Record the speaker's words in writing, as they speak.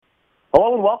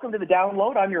Hello and welcome to The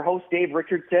Download. I'm your host, Dave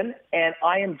Richardson, and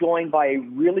I am joined by a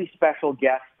really special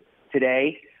guest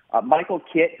today, Michael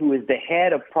Kitt, who is the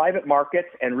head of private markets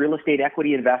and real estate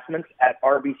equity investments at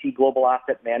RBC Global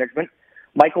Asset Management.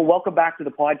 Michael, welcome back to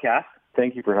the podcast.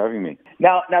 Thank you for having me.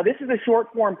 Now, this is a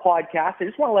short-form podcast. I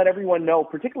just want to let everyone know,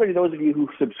 particularly those of you who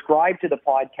subscribe to the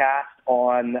podcast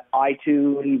on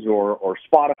iTunes or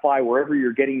Spotify, wherever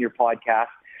you're getting your podcast,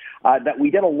 that we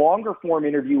did a longer form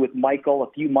interview with Michael a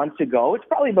few months ago. It's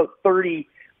probably about 30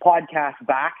 podcasts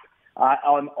back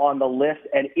on the list,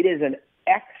 and it is an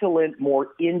excellent, more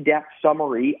in-depth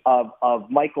summary of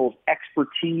Michael's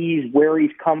expertise, where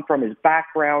he's come from, his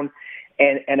background,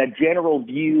 and a general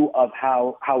view of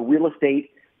how real estate,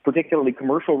 particularly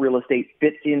commercial real estate,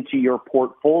 fits into your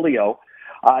portfolio.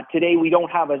 Today we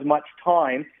don't have as much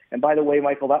time, and by the way,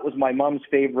 Michael, that was my mom's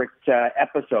favorite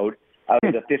episode out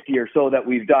of the 50 or so that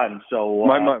we've done. So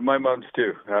my mom's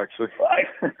too, actually.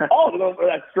 Oh,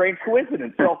 that's a strange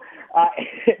coincidence. So,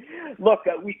 look,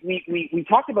 we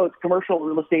talked about commercial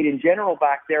real estate in general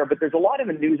back there, but there's a lot in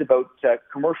the news about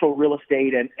commercial real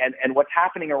estate and what's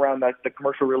happening around the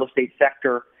commercial real estate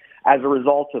sector as a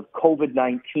result of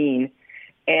COVID-19.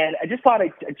 And I just thought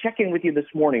I'd check in with you this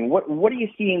morning. What are you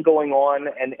seeing going on,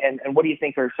 and what do you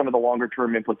think are some of the longer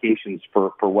term implications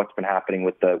for what's been happening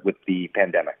with the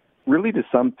pandemic? Really, to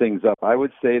sum things up, I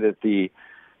would say that the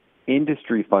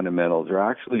industry fundamentals are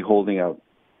actually holding out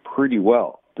pretty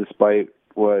well, despite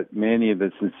what many of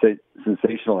the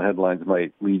sensational headlines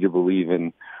might lead you to believe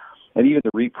in. And even the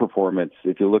REIT performance,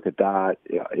 if you look at that,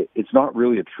 it's not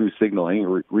really a true signal. I think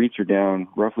REITs are down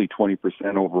roughly 20%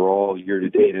 overall year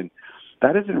to date, and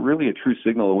that isn't really a true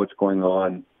signal of what's going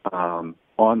on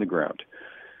the ground.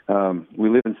 We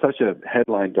live in such a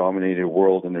headline-dominated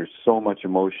world, and there's so much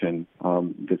emotion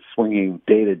that's swinging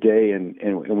day to day. And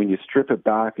when you strip it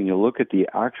back and you look at the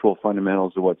actual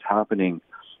fundamentals of what's happening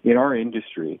in our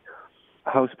industry,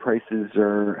 house prices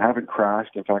haven't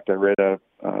crashed. In fact, I read a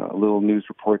little news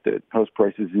report that house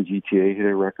prices in GTA hit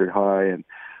a record high, and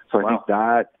so I think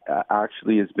that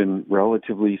actually has been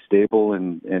relatively stable,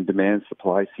 and demand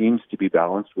supply seems to be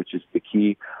balanced, which is the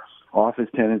key. Office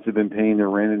tenants have been paying their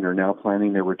rent and are now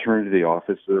planning their return to the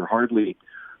office. They're hardly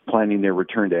planning their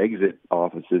return to exit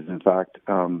offices. In fact,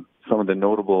 some of the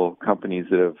notable companies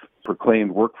that have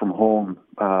proclaimed work from home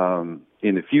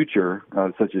in the future,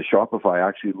 such as Shopify,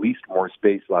 actually leased more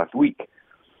space last week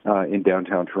in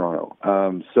downtown Toronto.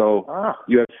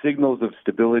 You have signals of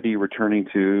stability returning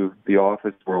to the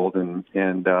office world, and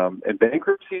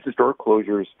bankruptcies and store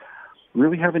closures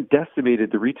really haven't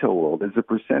decimated the retail world. As a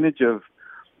percentage of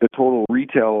the total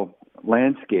retail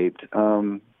landscape,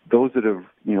 those that have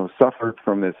suffered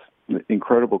from this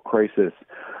incredible crisis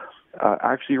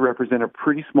actually represent a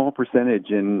pretty small percentage,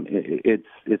 and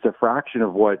it's a fraction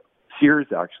of what Sears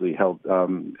actually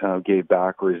gave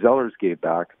back, or Zellers gave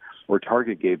back, or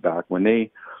Target gave back when they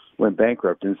went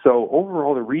bankrupt. And so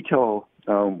overall, the retail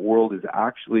world is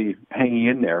actually hanging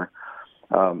in there.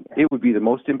 It would be the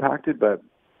most impacted, but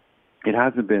it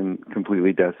hasn't been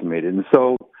completely decimated. And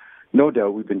so no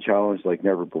doubt we've been challenged like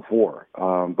never before,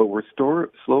 but we're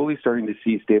slowly starting to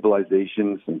see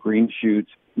stabilization, some green shoots.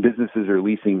 Businesses are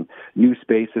leasing new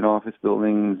space in office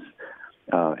buildings.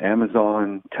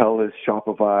 Amazon, TELUS,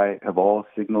 Shopify have all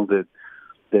signaled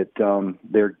that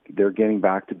they're getting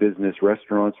back to business.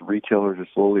 Restaurants, retailers are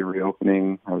slowly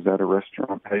reopening. I was at a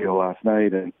restaurant patio last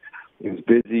night, and it was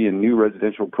busy, and new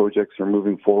residential projects are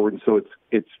moving forward. And so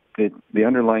the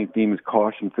underlying theme is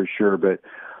caution for sure, but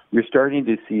you're starting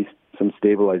to see some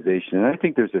stabilization, and I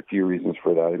think there's a few reasons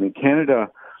for that. I mean, Canada,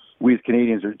 we as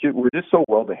Canadians we're just so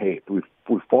well behaved. We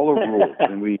follow rules,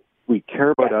 and we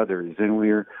care about others, and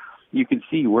you can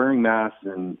see wearing masks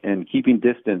and keeping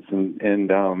distance,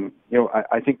 and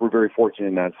I think we're very fortunate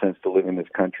in that sense to live in this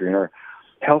country, and our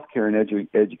healthcare and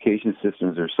education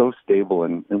systems are so stable,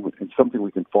 and it's something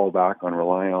we can fall back on,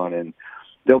 rely on, and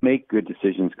they'll make good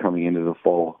decisions coming into the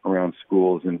fall around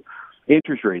schools. And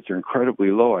interest rates are incredibly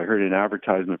low. I heard an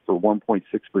advertisement for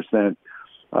 1.6%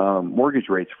 mortgage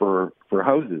rates for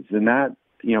houses, and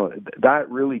that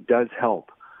really does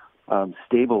help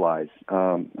stabilize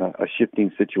a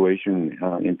shifting situation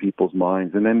in people's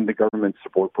minds. And then the government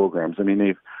support programs. I mean,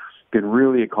 they've been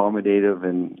really accommodative,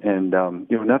 and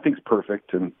nothing's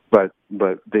perfect, but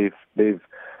they've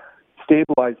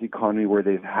stabilized the economy where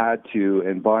they've had to,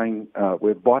 and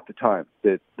we've bought the time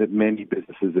that many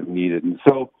businesses have needed. And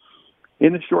so,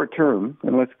 in the short term,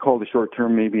 and let's call the short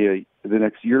term maybe the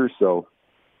next year or so,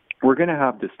 we're going to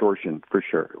have distortion for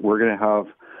sure. We're going to have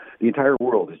the entire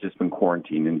world has just been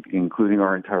quarantined, including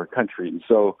our entire country. And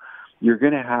so you're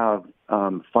going to have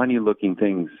funny-looking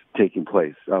things taking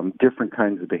place, different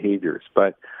kinds of behaviors.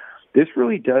 But this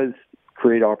really does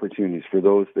create opportunities for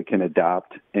those that can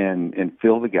adapt and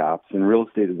fill the gaps. And real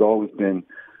estate has always been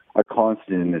a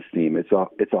constant in this theme. It's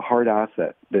a hard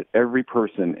asset that every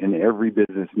person and every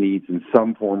business needs in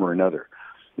some form or another.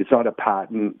 It's not a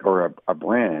patent or a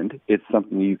brand. It's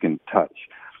something you can touch.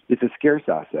 It's a scarce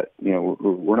asset. You know,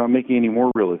 we're not making any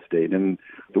more real estate, and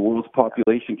the world's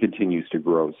population continues to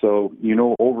grow. So, you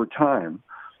know, over time,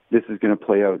 this is going to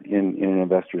play out in an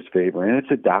investor's favor, and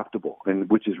it's adaptable, and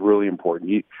which is really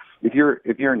important. If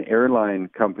you're an airline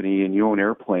company and you own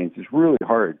airplanes, it's really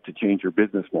hard to change your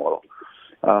business model.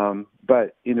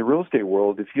 But in the real estate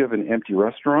world, if you have an empty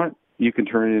restaurant, you can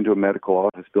turn it into a medical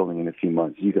office building in a few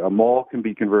months. A mall can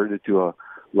be converted to a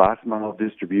last mile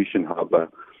distribution hub.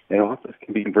 An office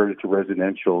can be converted to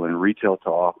residential and retail to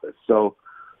office. So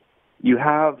you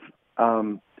have,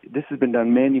 this has been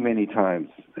done many, many times.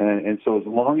 And so as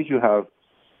long as you have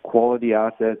quality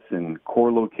assets and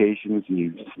core locations and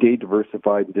you stay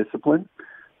diversified and disciplined,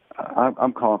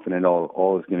 I'm confident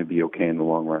all is going to be okay in the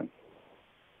long run.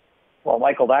 Well,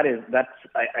 Michael, that's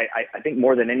I think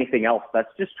more than anything else, that's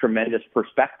just tremendous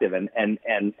perspective and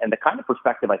the kind of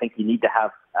perspective I think you need to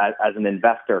have as an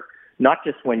investor, not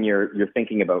just when you're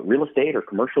thinking about real estate or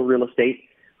commercial real estate,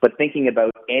 but thinking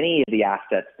about any of the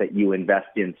assets that you invest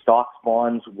in, stocks,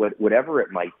 bonds, whatever it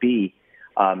might be,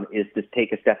 is to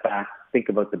take a step back, think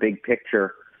about the big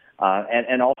picture,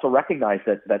 and also recognize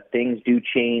that things do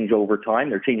change over time.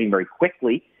 They're changing very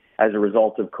quickly as a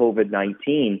result of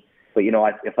COVID-19. But, you know,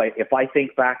 if I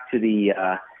think back to the,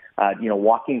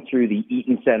 walking through the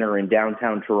Eaton Centre in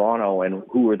downtown Toronto and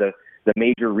who were the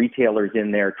major retailers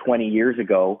in there 20 years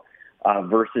ago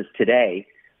versus today,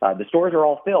 the stores are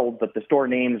all filled, but the store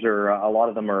names a lot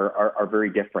of them are very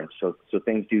different. So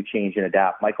things do change and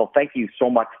adapt. Michael, thank you so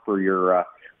much for your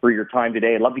time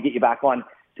today. I'd love to get you back on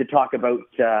to talk about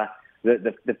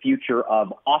the future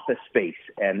of office space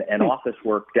and office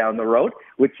work down the road,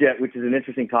 which is an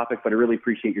interesting topic, but I really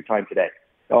appreciate your time today.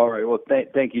 All right. Well,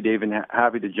 thank you, Dave, and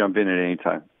happy to jump in at any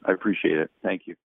time. I appreciate it. Thank you.